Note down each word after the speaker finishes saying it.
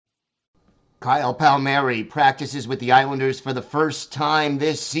Kyle Palmieri practices with the Islanders for the first time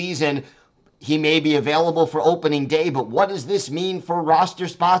this season. He may be available for opening day, but what does this mean for roster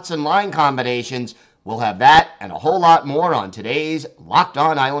spots and line combinations? We'll have that and a whole lot more on today's Locked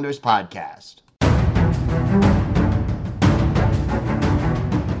On Islanders podcast.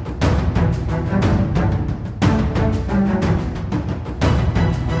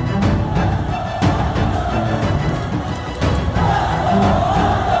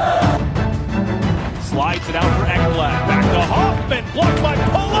 Slides it out for Ekblad. Back to Hoffman. Blocked by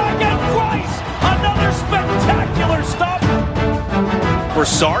Polak and Price. Another spectacular stop.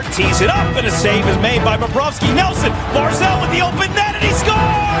 Broussard tees it up and a save is made by Bobrovsky. Nelson. Barzal with the open net and he scores!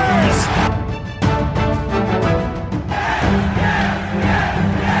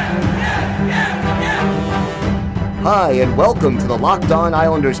 Hi, and welcome to the Locked On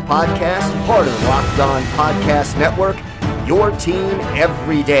Islanders podcast, part of the Locked On Podcast Network, your team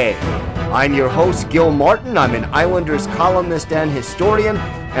every day. I'm your host, Gil Martin. I'm an Islanders columnist and historian,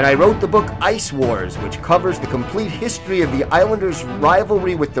 and I wrote the book Ice Wars, which covers the complete history of the Islanders'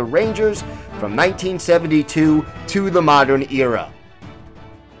 rivalry with the Rangers from 1972 to the modern era.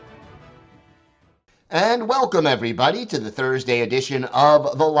 And welcome, everybody, to the Thursday edition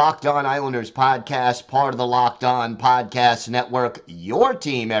of the Locked On Islanders podcast, part of the Locked On Podcast Network, your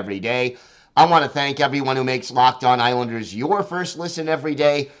team every day. I want to thank everyone who makes Locked On Islanders your first listen every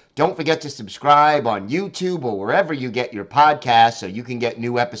day. Don't forget to subscribe on YouTube or wherever you get your podcasts so you can get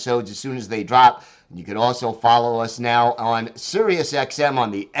new episodes as soon as they drop. You can also follow us now on SiriusXM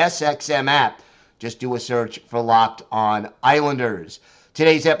on the SXM app. Just do a search for Locked On Islanders.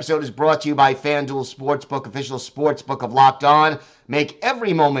 Today's episode is brought to you by FanDuel Sportsbook, official sportsbook of Locked On. Make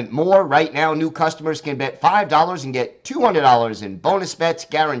every moment more. Right now, new customers can bet $5 and get $200 in bonus bets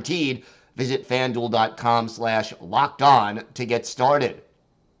guaranteed. Visit FanDuel.com/LockedOn to get started.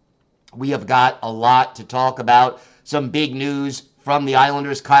 We have got a lot to talk about. Some big news from the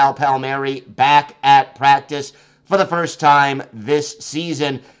Islanders. Kyle Palmieri back at practice for the first time this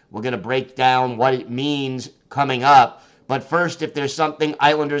season. We're going to break down what it means coming up. But first, if there's something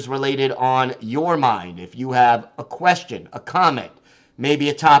Islanders related on your mind, if you have a question, a comment, maybe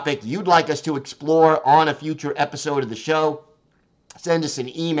a topic you'd like us to explore on a future episode of the show, send us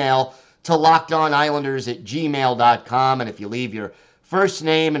an email to lockedonislanders@gmail.com. And if you leave your first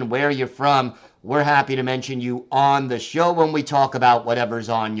name and where you're from, we're happy to mention you on the show when we talk about whatever's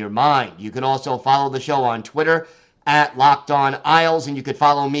on your mind. You can also follow the show on Twitter at Locked On Isles, and you could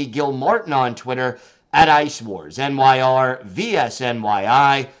follow me, Gil Martin, on Twitter at Ice Wars,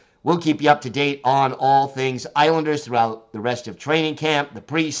 NYRVSNYI. We'll keep you up to date on all things Islanders throughout the rest of training camp, the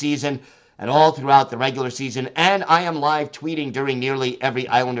preseason, and all throughout the regular season. And I am live tweeting during nearly every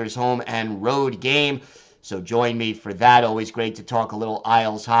Islanders home and road game. So join me for that. Always great to talk a little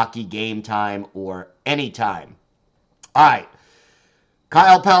Isles hockey, game time, or anytime. All right.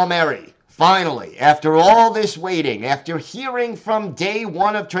 Kyle Palmieri, finally, after all this waiting, after hearing from day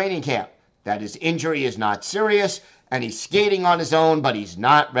one of training camp that his injury is not serious and he's skating on his own, but he's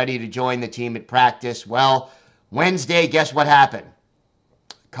not ready to join the team at practice. Well, Wednesday, guess what happened?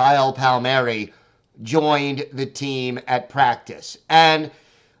 Kyle Palmieri joined the team at practice. And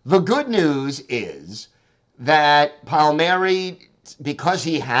the good news is that Palmieri, because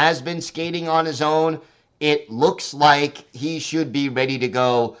he has been skating on his own, it looks like he should be ready to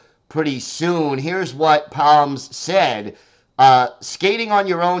go pretty soon. Here's what Palms said. Skating on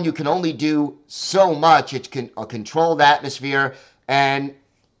your own, you can only do so much. It's a controlled atmosphere. And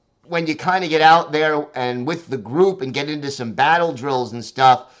when you kind of get out there and with the group and get into some battle drills and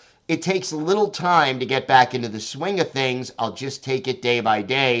stuff, it takes a little time to get back into the swing of things. I'll just take it day by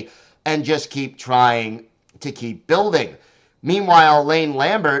day and just keep trying to keep building. Meanwhile, Lane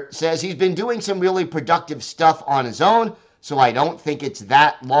Lambert says he's been doing some really productive stuff on his own, so I don't think it's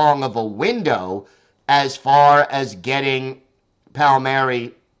that long of a window as far as getting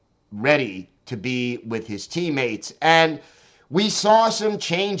Palmieri ready to be with his teammates. And we saw some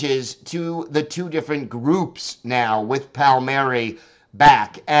changes to the two different groups now with Palmieri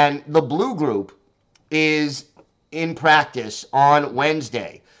back. And the blue group is in practice on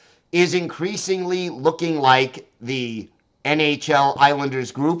Wednesday, is increasingly looking like the NHL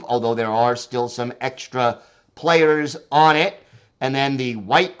Islanders group, although there are still some extra players on it. And then the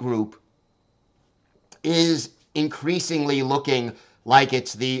white group is increasingly looking like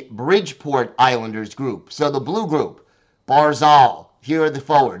it's the Bridgeport Islanders group. So the blue group, Barzal, here are the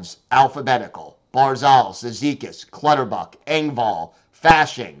forwards, alphabetical. Barzal, Zizekas, Clutterbuck, Engvall,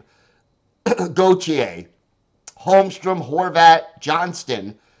 Fasching, Gauthier, Holmstrom, Horvat,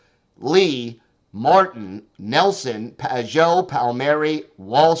 Johnston, Lee, Martin, Nelson, Pajot, Palmieri,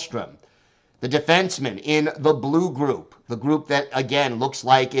 Wallstrom. The defensemen in the blue group, the group that, again, looks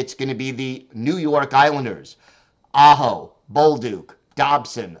like it's going to be the New York Islanders. Aho, Bolduc,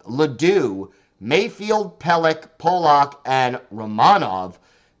 Dobson, Ledoux, Mayfield, Pelech, Polak, and Romanov.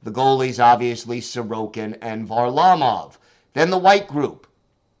 The goalies, obviously, Sorokin and Varlamov. Then the white group,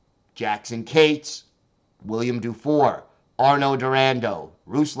 Jackson Cates, William Dufour, Arno Durando,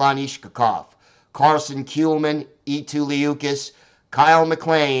 Ruslan Ishkakov, Carson Kuhlman, Eetu Liukas, Kyle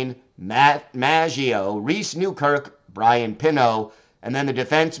McLean, Matt Maggio, Reese Newkirk, Brian Pino, and then the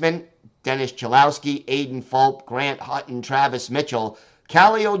defensemen, Dennis Chalowski, Aiden Fulp, Grant Hutton, Travis Mitchell,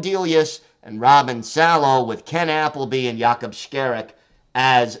 Callie Odelius, and Robin Salo, with Ken Appleby and Jakub Skarek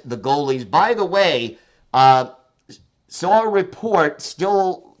as the goalies. By the way, saw a report,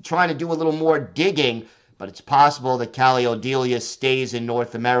 still trying to do a little more digging, but it's possible that Callie Odelius stays in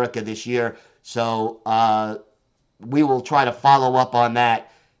North America this year. So we will try to follow up on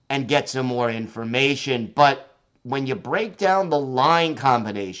that and get some more information. But when you break down the line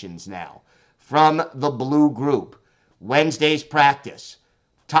combinations now from the blue group, Wednesday's practice,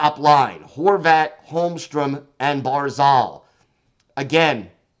 top line, Horvat, Holmstrom, and Barzal. Again,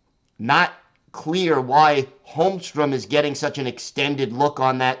 not clear why Holmstrom is getting such an extended look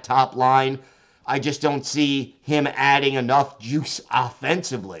on that top line. I just don't see him adding enough juice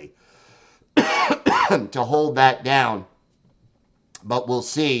offensively to hold that down. But we'll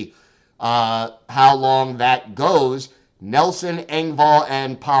see how long that goes. Nelson, Engvall,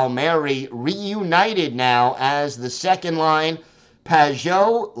 and Palmieri reunited now as the second line.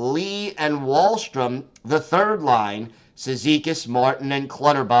 Pajot, Lee, and Wallstrom, the third line. Cizikas, Martin, and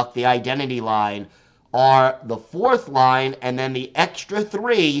Clutterbuck, the identity line, are the fourth line. And then the extra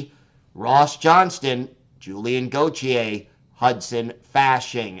three, Ross Johnston, Julian Gauthier, Hudson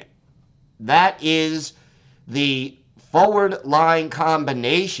Fasching. That is the forward line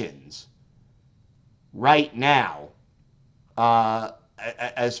combinations right now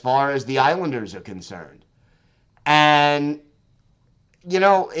as far as the Islanders are concerned. And, you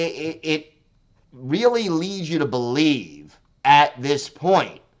know, it really leads you to believe at this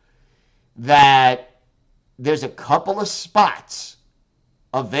point that there's a couple of spots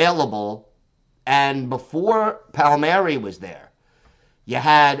available. And before Palmieri was there, you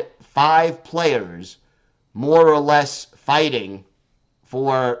had 5 players more or less fighting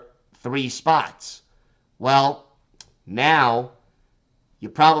for 3 spots. Well, now you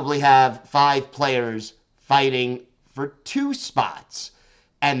probably have 5 players fighting for 2 spots.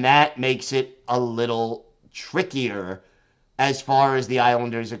 And that makes it a little trickier as far as the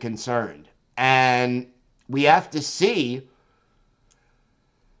Islanders are concerned. And we have to see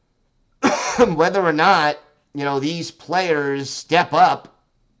whether or not, you know, these players step up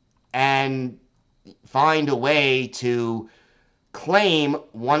and find a way to claim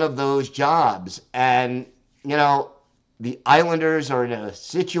one of those jobs. And, you know, the Islanders are in a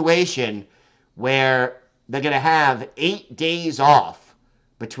situation where they're going to have 8 days off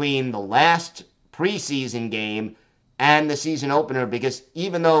between the last preseason game and the season opener, because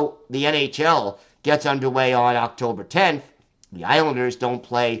even though the NHL gets underway on October 10th, the Islanders don't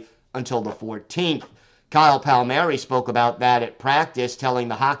play until the 14th. Kyle Palmieri spoke about that at practice, telling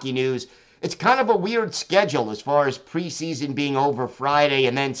the Hockey News it's kind of a weird schedule as far as preseason being over Friday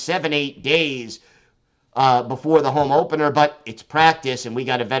and then 7-8 days before the home opener, but it's practice and we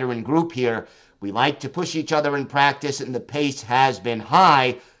got a veteran group here. We like to push each other in practice, and the pace has been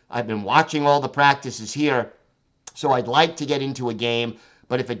high. I've been watching all the practices here, so I'd like to get into a game.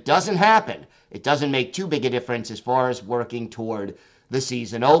 But if it doesn't happen, it doesn't make too big a difference as far as working toward the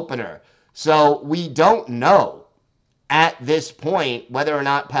season opener. So we don't know at this point whether or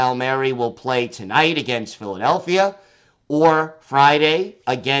not Palmieri will play tonight against Philadelphia or Friday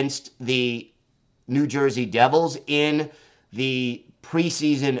against the New Jersey Devils in the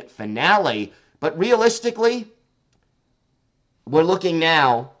preseason finale. But realistically, we're looking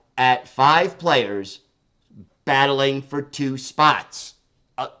now at 5 players battling for 2 spots,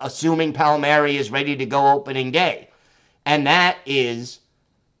 assuming Palmieri is ready to go opening day. And that is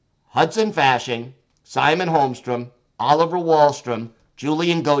Hudson Fasching, Simon Holmstrom, Oliver Wahlstrom,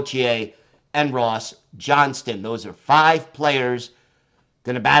 Julian Gauthier, and Ross Johnston. Those are 5 players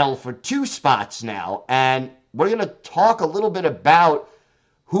going to battle for 2 spots now. And we're going to talk a little bit about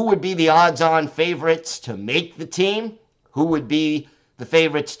who would be the odds-on favorites to make the team, who would be the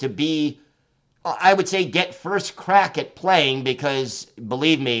favorites to be, I would say, get first crack at playing, because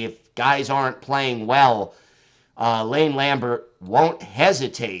believe me, if guys aren't playing well, Lane Lambert won't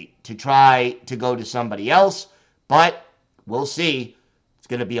hesitate to try to go to somebody else, but we'll see. It's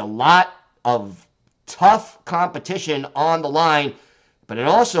going to be a lot of tough competition on the line, But it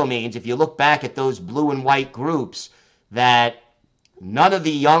also means, if you look back at those blue and white groups, that none of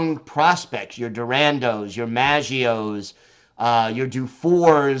the young prospects, your Durandos, your Maggios, your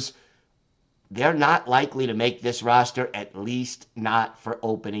Dufours, they're not likely to make this roster, at least not for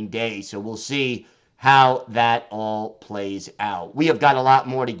opening day. So we'll see how that all plays out. We have got a lot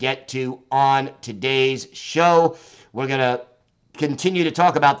more to get to on today's show. We're going to continue to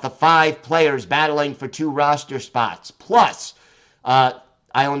talk about the 5 players battling for 2 roster spots. Plus,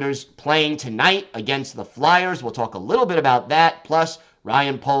 Islanders playing tonight against the Flyers. We'll talk a little bit about that. Plus,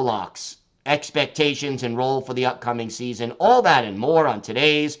 Ryan Pollock's expectations and role for the upcoming season. All that and more on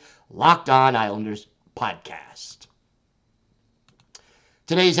today's Locked On Islanders podcast.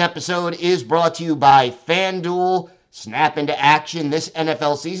 Today's episode is brought to you by FanDuel. Snap into action this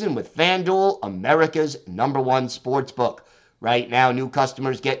NFL season with FanDuel, America's #1 sportsbook. Right now, new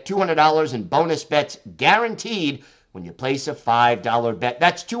customers get $200 in bonus bets guaranteed when you place a $5 bet.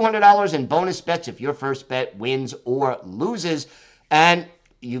 That's $200 in bonus bets if your first bet wins or loses. And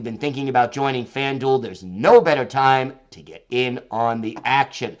you've been thinking about joining FanDuel, there's no better time to get in on the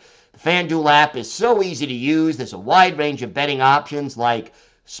action. The FanDuel app is so easy to use. There's a wide range of betting options like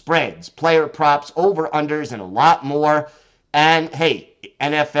spreads, player props, over-unders, and a lot more. And hey,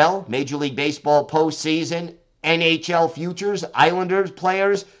 NFL, Major League Baseball postseason, NHL futures, Islanders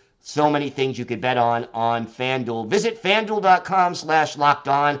players, so many things you could bet on FanDuel. Visit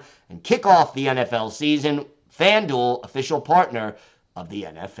FanDuel.com/lockedon and kick off the NFL season. FanDuel, official partner of the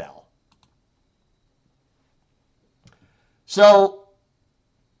NFL. So,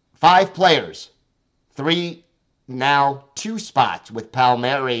 5 players, 3 now 2 spots with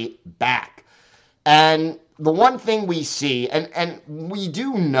Palmieri back. And the one thing we see, and we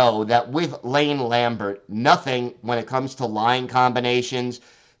do know that with Lane Lambert, nothing when it comes to line combinations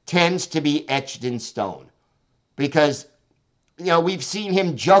tends to be etched in stone. Because, we've seen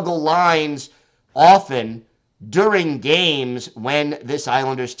him juggle lines often during games when this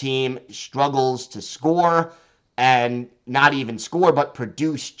Islanders team struggles to score, and not even score, but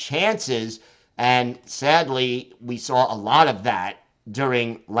produce chances. And sadly, we saw a lot of that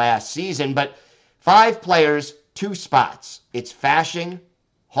during last season. But 5 players, 2 spots. It's Fasching,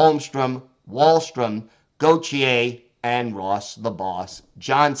 Holmstrom, Wahlstrom, Gauthier, and Ross the Boss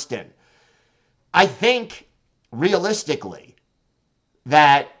Johnston. I think, realistically,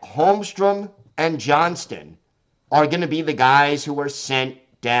 that Holmstrom and Johnston are going to be the guys who are sent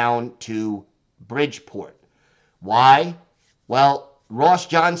down to Bridgeport. Why? Well, Ross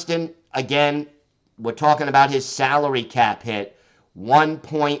Johnston, again, we're talking about his salary cap hit,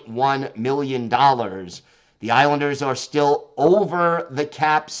 $1.1 million. The Islanders are still over the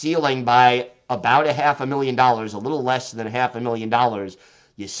cap ceiling by about $500,000, a little less than $500,000.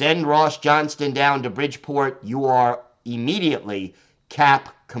 You send Ross Johnston down to Bridgeport, you are immediately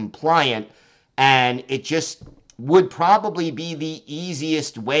cap compliant, and it just would probably be the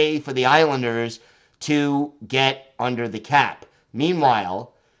easiest way for the Islanders to get under the cap.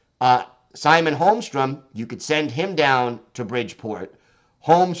 Meanwhile, Simon Holmstrom, you could send him down to Bridgeport.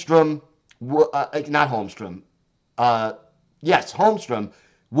 Holmstrom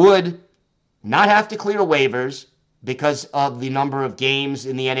would not have to clear waivers because of the number of games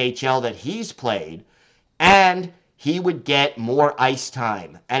in the NHL that he's played, and he would get more ice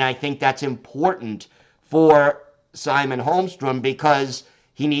time. And I think that's important for Simon Holmstrom because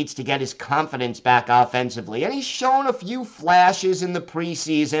he needs to get his confidence back offensively. And he's shown a few flashes in the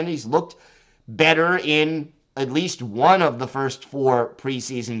preseason. He's looked better in at least one of the first 4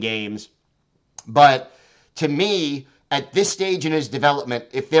 preseason games. But to me, at this stage in his development,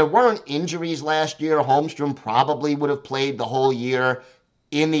 if there weren't injuries last year, Holmstrom probably would have played the whole year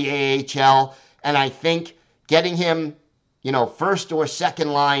in the AHL. And I think getting him, first or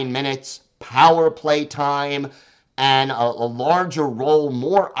second line minutes, power play time, and a larger role,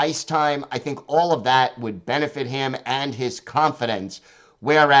 more ice time, I think all of that would benefit him and his confidence.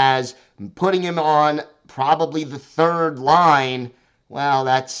 Whereas putting him on probably the third line, well,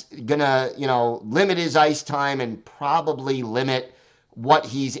 that's going to, limit his ice time and probably limit what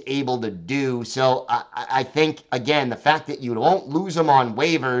he's able to do. So I think, again, the fact that you don't lose him on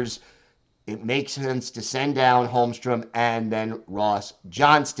waivers, it makes sense to send down Holmstrom and then Ross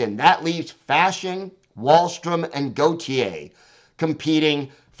Johnston. That leaves Fasching, Wahlstrom, and Gauthier competing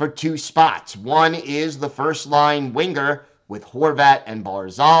for 2 spots. One is the first-line winger with Horvat and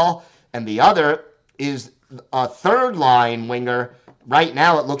Barzal, and the other is a third-line winger. Right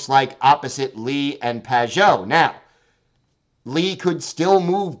now, it looks like opposite Lee and Pajot. Now, Lee could still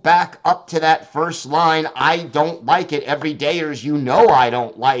move back up to that first line. I don't like it. Everydayers, I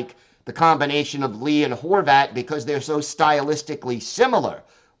don't like the the combination of Lee and Horvat because they're so stylistically similar.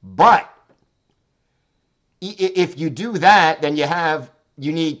 But if you do that, then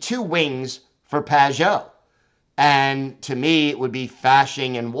you need two wings for Pajot. And to me, it would be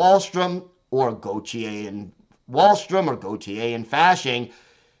Fasching and Wahlstrom, or Gauthier and Wahlstrom, or Gauthier and Fasching.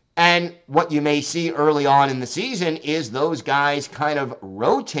 And what you may see early on in the season is those guys kind of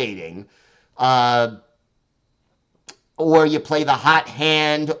rotating, or you play the hot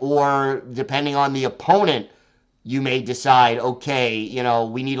hand, or depending on the opponent, you may decide, okay,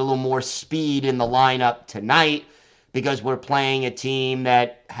 we need a little more speed in the lineup tonight because we're playing a team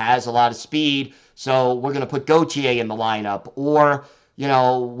that has a lot of speed, so we're going to put Gauthier in the lineup. Or,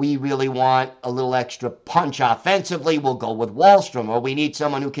 we really want a little extra punch offensively, we'll go with Wahlstrom. Or we need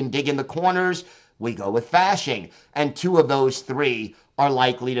someone who can dig in the corners, we go with Fasching. And two of those three are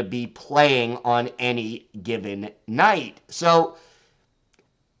likely to be playing on any given night. So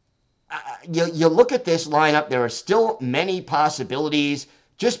you look at this lineup, there are still many possibilities.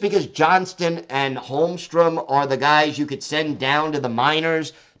 Just because Johnston and Holmstrom are the guys you could send down to the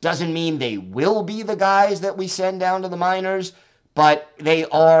minors doesn't mean they will be the guys that we send down to the minors, but they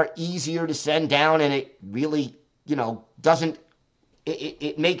are easier to send down, and it really, doesn't,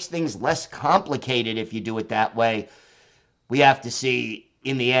 it makes things less complicated if you do it that way. We have to see,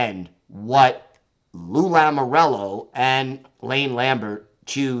 in the end, what Lou Lamoriello and Lane Lambert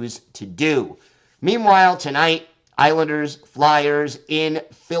choose to do. Meanwhile, tonight, Islanders, Flyers in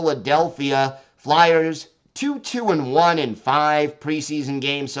Philadelphia. Flyers 2-2-1 in 5 preseason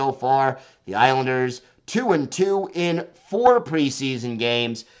games so far. The Islanders 2-2 in 4 preseason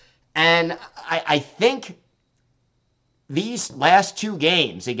games. And I think these last 2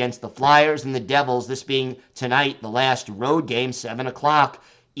 games against the Flyers and the Devils, this being tonight the last road game, 7 o'clock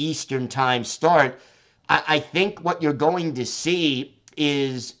Eastern time start, I think what you're going to see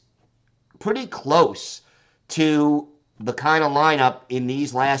is pretty close to the kind of lineup in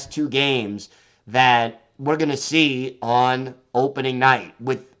these last 2 games that we're going to see on opening night,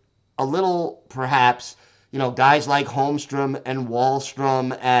 with a little, perhaps, guys like Holmstrom and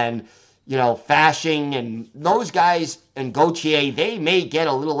Wahlstrom and, Fasching and those guys, and Gauthier, they may get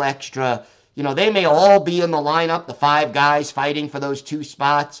a little extra, they may all be in the lineup, the 5 guys fighting for those 2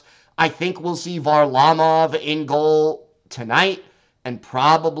 spots. I think we'll see Varlamov in goal tonight, and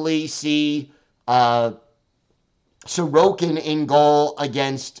probably see Sorokin in goal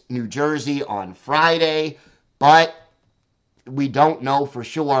against New Jersey on Friday, but we don't know for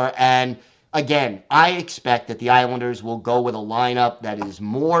sure. And again, I expect that the Islanders will go with a lineup that is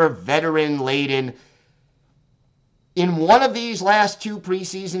more veteran-laden. In one of these last 2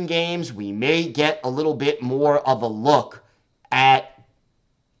 preseason games, we may get a little bit more of a look at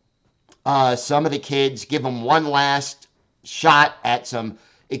some of the kids, give them one last shot at some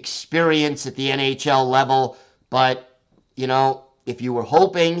experience at the NHL level. But, if you were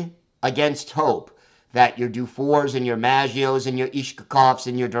hoping against hope that your Dufours and your Maggios and your Ishkakovs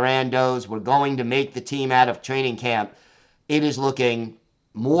and your Durandos were going to make the team out of training camp, it is looking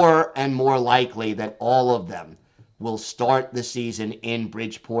more and more likely that all of them will start the season in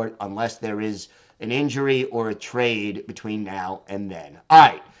Bridgeport unless there is an injury or a trade between now and then. All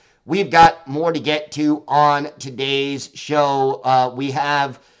right, we've got more to get to on today's show. We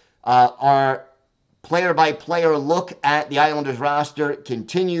have our player-by-player look at the Islanders roster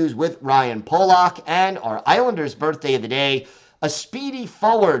continues with Ryan Pollock, and our Islanders birthday of the day, a speedy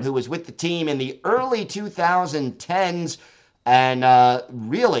forward who was with the team in the early 2010s, and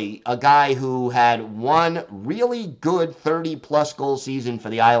really a guy who had one really good 30-plus goal season for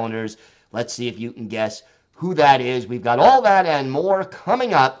the Islanders. Let's see if you can guess who that is. We've got all that and more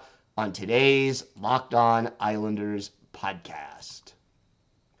coming up on today's Locked On Islanders podcast.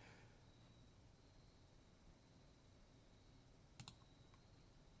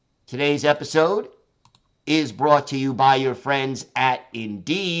 Today's episode is brought to you by your friends at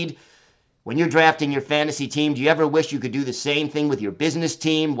Indeed. When you're drafting your fantasy team, do you ever wish you could do the same thing with your business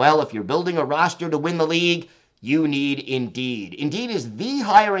team? Well, if you're building a roster to win the league, you need Indeed. Indeed is the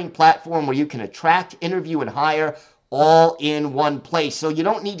hiring platform where you can attract, interview, and hire all in one place. So you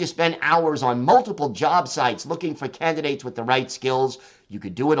don't need to spend hours on multiple job sites looking for candidates with the right skills. You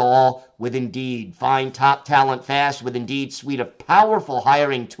could do it all with Indeed. Find top talent fast with Indeed's suite of powerful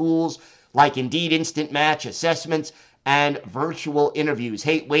hiring tools like Indeed Instant Match, assessments, and virtual interviews.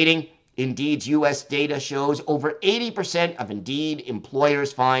 Hate waiting? Indeed's U.S. data shows over 80% of Indeed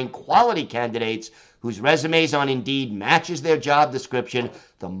employers find quality candidates whose resumes on Indeed matches their job description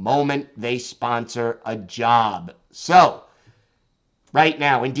the moment they sponsor a job. So, right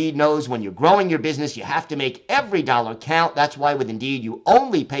now. Indeed knows when you're growing your business, you have to make every dollar count. That's why with Indeed, you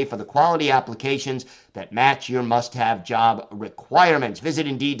only pay for the quality applications that match your must-have job requirements. Visit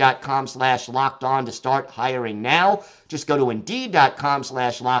Indeed.com/lockedon to start hiring now. Just go to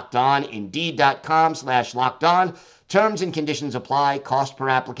Indeed.com/lockedon, Indeed.com/lockedon. Terms and conditions apply. Cost per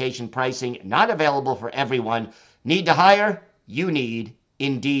application pricing not available for everyone. Need to hire? You need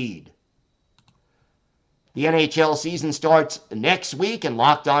Indeed. The NHL season starts next week, and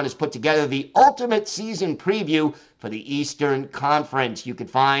Locked On has put together the ultimate season preview for the Eastern Conference. You can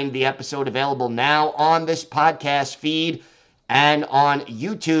find the episode available now on this podcast feed and on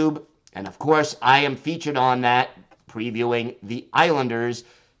YouTube. And of course, I am featured on that, previewing the Islanders.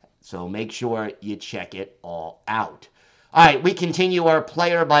 So make sure you check it all out. All right, we continue our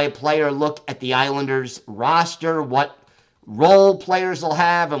player-by-player look at the Islanders roster, what role players will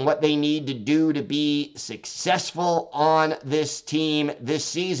have and what they need to do to be successful on this team this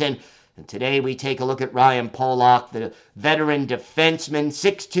season. And today we take a look at Ryan Pollock, the veteran defenseman,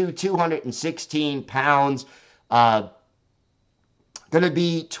 6'2", 216 pounds. Going to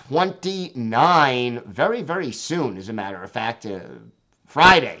be 29 very, very soon, as a matter of fact.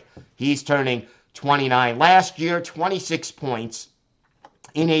 Friday, he's turning 29. Last year, 26 points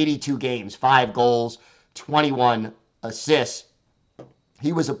in 82 games, 5 goals, 21 assists.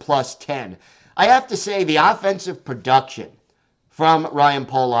 He was a plus 10. I have to say the offensive production from Ryan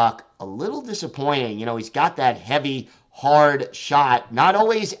Pollock, a little disappointing. You know, he's got that heavy, hard shot, not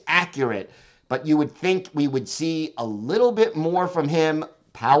always accurate, but you would think we would see a little bit more from him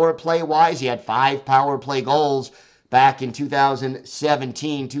power play wise. He had 5 power play goals back in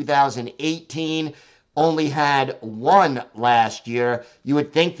 2017, 2018. Only had 1 last year. You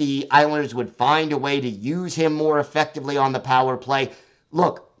would think the Islanders would find a way to use him more effectively on the power play.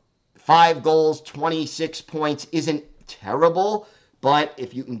 Look, 5 goals, 26 points isn't terrible, but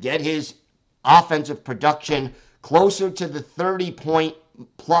if you can get his offensive production closer to the 30-point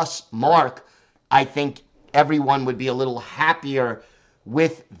plus mark, I think everyone would be a little happier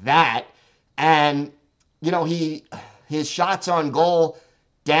with that. And, you know, his shots on goal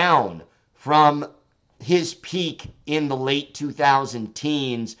down from his peak in the late 2000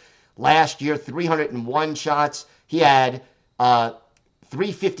 teens. Last year, 301 shots. He had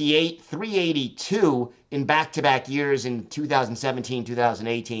 358, 382 in back-to-back years in 2017,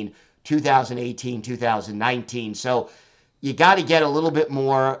 2018, 2018, 2019. So you got to get a little bit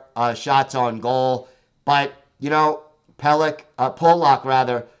more shots on goal. But, you know, Pollock,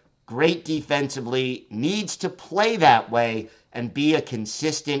 great defensively, needs to play that way and be a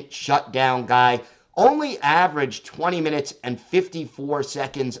consistent shutdown guy. Only averaged 20 minutes and 54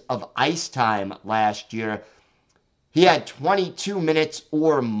 seconds of ice time last year. He had 22 minutes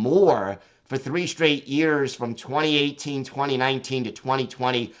or more for 3 straight years from 2018, 2019 to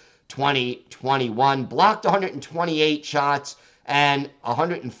 2020, 2021. Blocked 128 shots and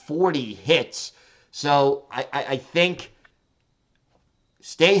 140 hits. So I think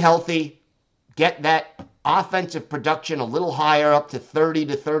stay healthy, get that offensive production a little higher, up to 30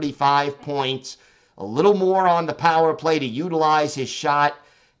 to 35 points. A little more on the power play to utilize his shot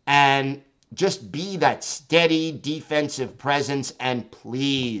and just be that steady defensive presence. And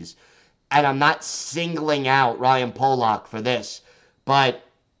please, and I'm not singling out Ryan Pollock for this, but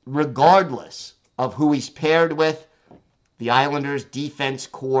regardless of who he's paired with, the Islanders defense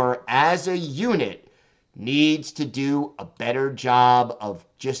core as a unit needs to do a better job of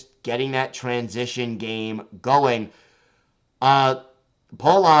just getting that transition game going.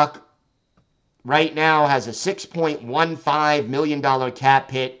 Pollock right now has a $6.15 million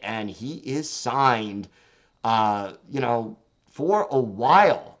cap hit, and he is signed, for a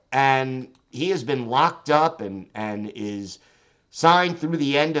while. And he has been locked up and is signed through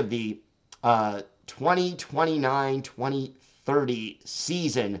the end of the 2029-2030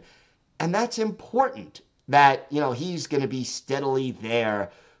 season. And that's important that, he's going to be steadily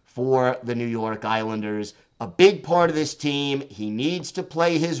there for the New York Islanders. A big part of this team. He needs to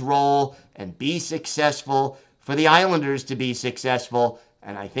play his role and be successful for the Islanders to be successful.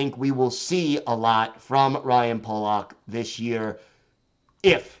 And I think we will see a lot from Ryan Pollock this year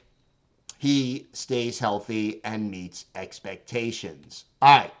if he stays healthy and meets expectations.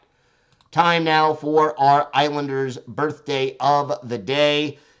 All right. Time now for our Islanders birthday of the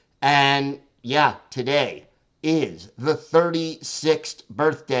day. And yeah, today is the 36th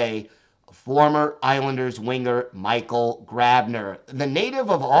birthday of former Islanders winger Michael Grabner. The native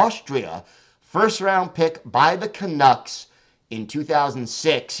of Austria, first-round pick by the Canucks in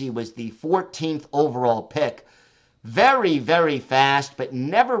 2006. He was the 14th overall pick. Very, very fast, but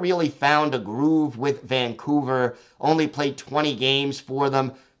never really found a groove with Vancouver. Only played 20 games for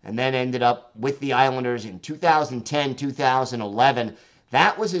them, and then ended up with the Islanders in 2010, 2011.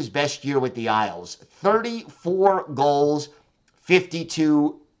 That was his best year with the Isles. 34 goals,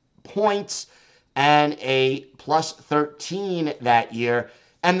 52 points, and a plus 13 that year.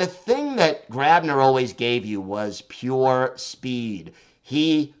 And the thing that Grabner always gave you was pure speed.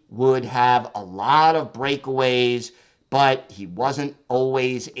 He would have a lot of breakaways, but he wasn't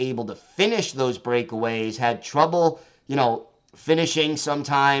always able to finish those breakaways, had trouble, finishing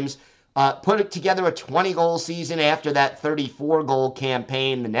sometimes. Put together a 20-goal season after that 34-goal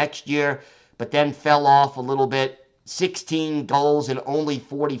campaign the next year, but then fell off a little bit. 16 goals in only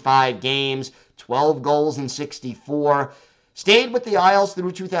 45 games, 12 goals in 64. Stayed with the Isles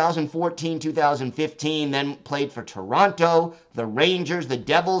through 2014, 2015, then played for Toronto, the Rangers, the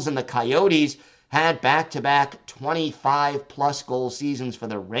Devils, and the Coyotes. Had back-to-back 25-plus goal seasons for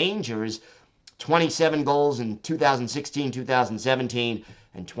the Rangers, 27 goals in 2016, 2017,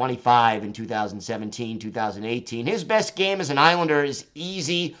 and 25 in 2017, 2018. His best game as an Islander is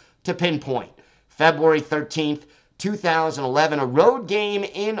easy to pinpoint. February 13th, 2011, a road game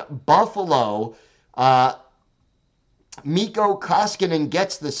in Buffalo. Mikko Koskinen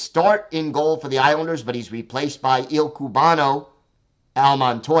gets the start in goal for the Islanders, but he's replaced by Il Cubano, Al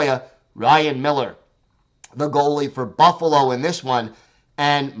Montoya, Ryan Miller, the goalie for Buffalo in this one,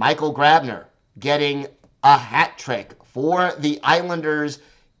 and Michael Grabner getting a hat trick for the Islanders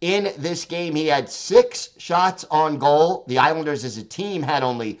in this game. He had 6 shots on goal. The Islanders as a team had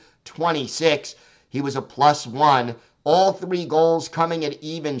only 26. He was a +1. All 3 goals coming at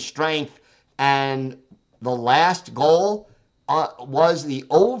even strength, and the last goal was the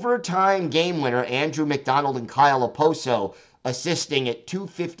overtime game winner, Andrew McDonald and Kyle Oposo assisting at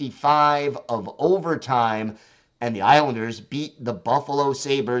 2:55 of overtime, and the Islanders beat the Buffalo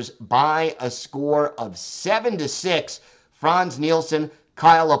Sabres by a score of 7-6. Franz Nielsen,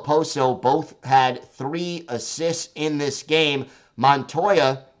 Kyle Oposo both had 3 assists in this game.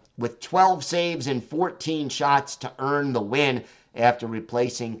 Montoya with 12 saves and 14 shots to earn the win after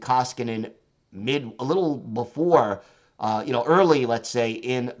replacing Koskinen a little before, early, let's say,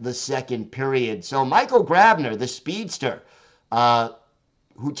 in the second period. So Michael Grabner, the speedster,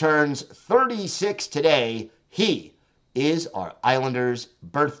 who turns 36 today, he is our Islanders'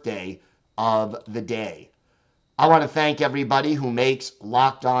 birthday of the day. I want to thank everybody who makes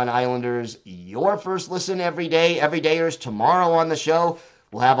Locked On Islanders your first listen every day. Everydayers, tomorrow on the show,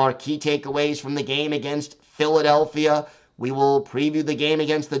 we'll have our key takeaways from the game against Philadelphia. We will preview the game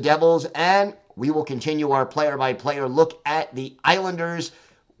against the Devils, and we will continue our player-by-player look at the Islanders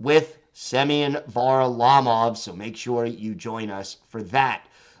with Semyon Varlamov, so make sure you join us for that.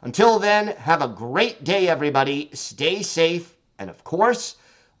 Until then, have a great day, everybody. Stay safe, and of course,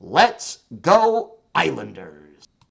 let's go Islanders.